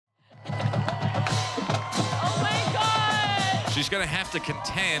She's going to have to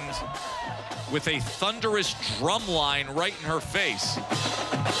contend with a thunderous drum line right in her face.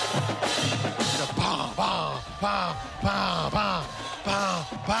 Bah, bah, bah, bah, bah, bah,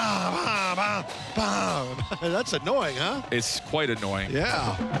 bah, bah, bah. That's annoying, huh? It's quite annoying.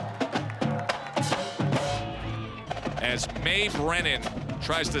 Yeah. As Mae Brennan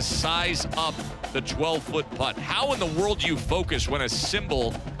tries to size up the 12-foot putt. How in the world do you focus when a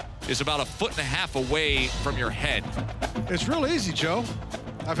symbol is about 1.5 feet away from your head? It's real easy, Joe.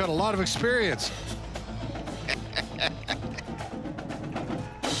 I've had a lot of experience.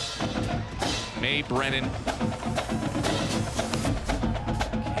 Mae Brennan.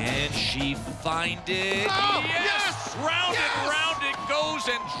 Can she find it? Oh, yes! Round and round it goes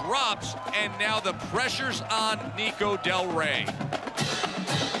and drops. And now the pressure's on Niko Del Rey.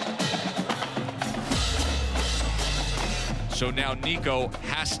 So now Niko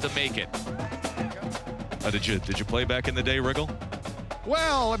has to make it. Did you play back in the day, Riggle?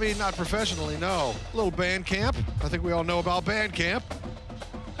 Well, I mean, not professionally, no. A little band camp. I think we all know about band camp.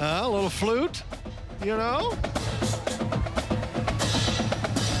 A little flute, you know?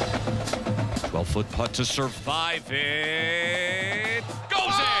 12-foot putt to survive it.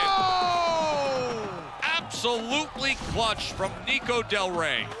 Goes in! Absolutely clutch from Niko Del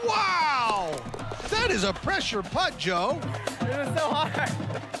Rey. Wow! That is a pressure putt, Joe. It was so hard.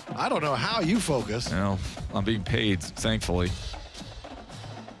 I don't know how you focus. Well, I'm being paid, thankfully.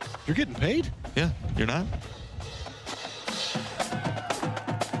 You're getting paid? Yeah, you're not?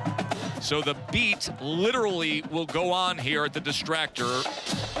 So the beat literally will go on here at the Distractor.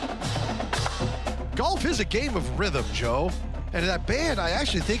 Golf is a game of rhythm, Joe. And that band, I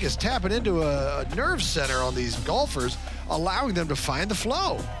actually think, is tapping into a nerve center on these golfers, allowing them to find the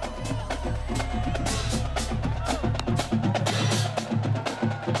flow.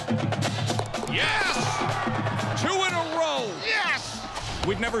 Yes! 2 in a row! Yes!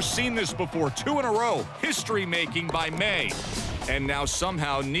 We've never seen this before. 2 in a row. History-making by Mae. And now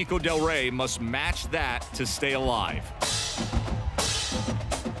somehow Niko Del Rey must match that to stay alive.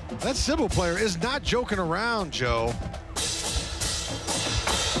 That cymbal player is not joking around, Joe.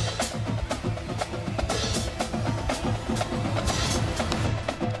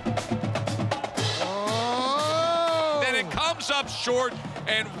 Oh! Then it comes up short,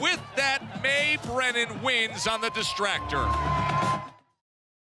 and with that, Mae Brennan wins on the Distractor.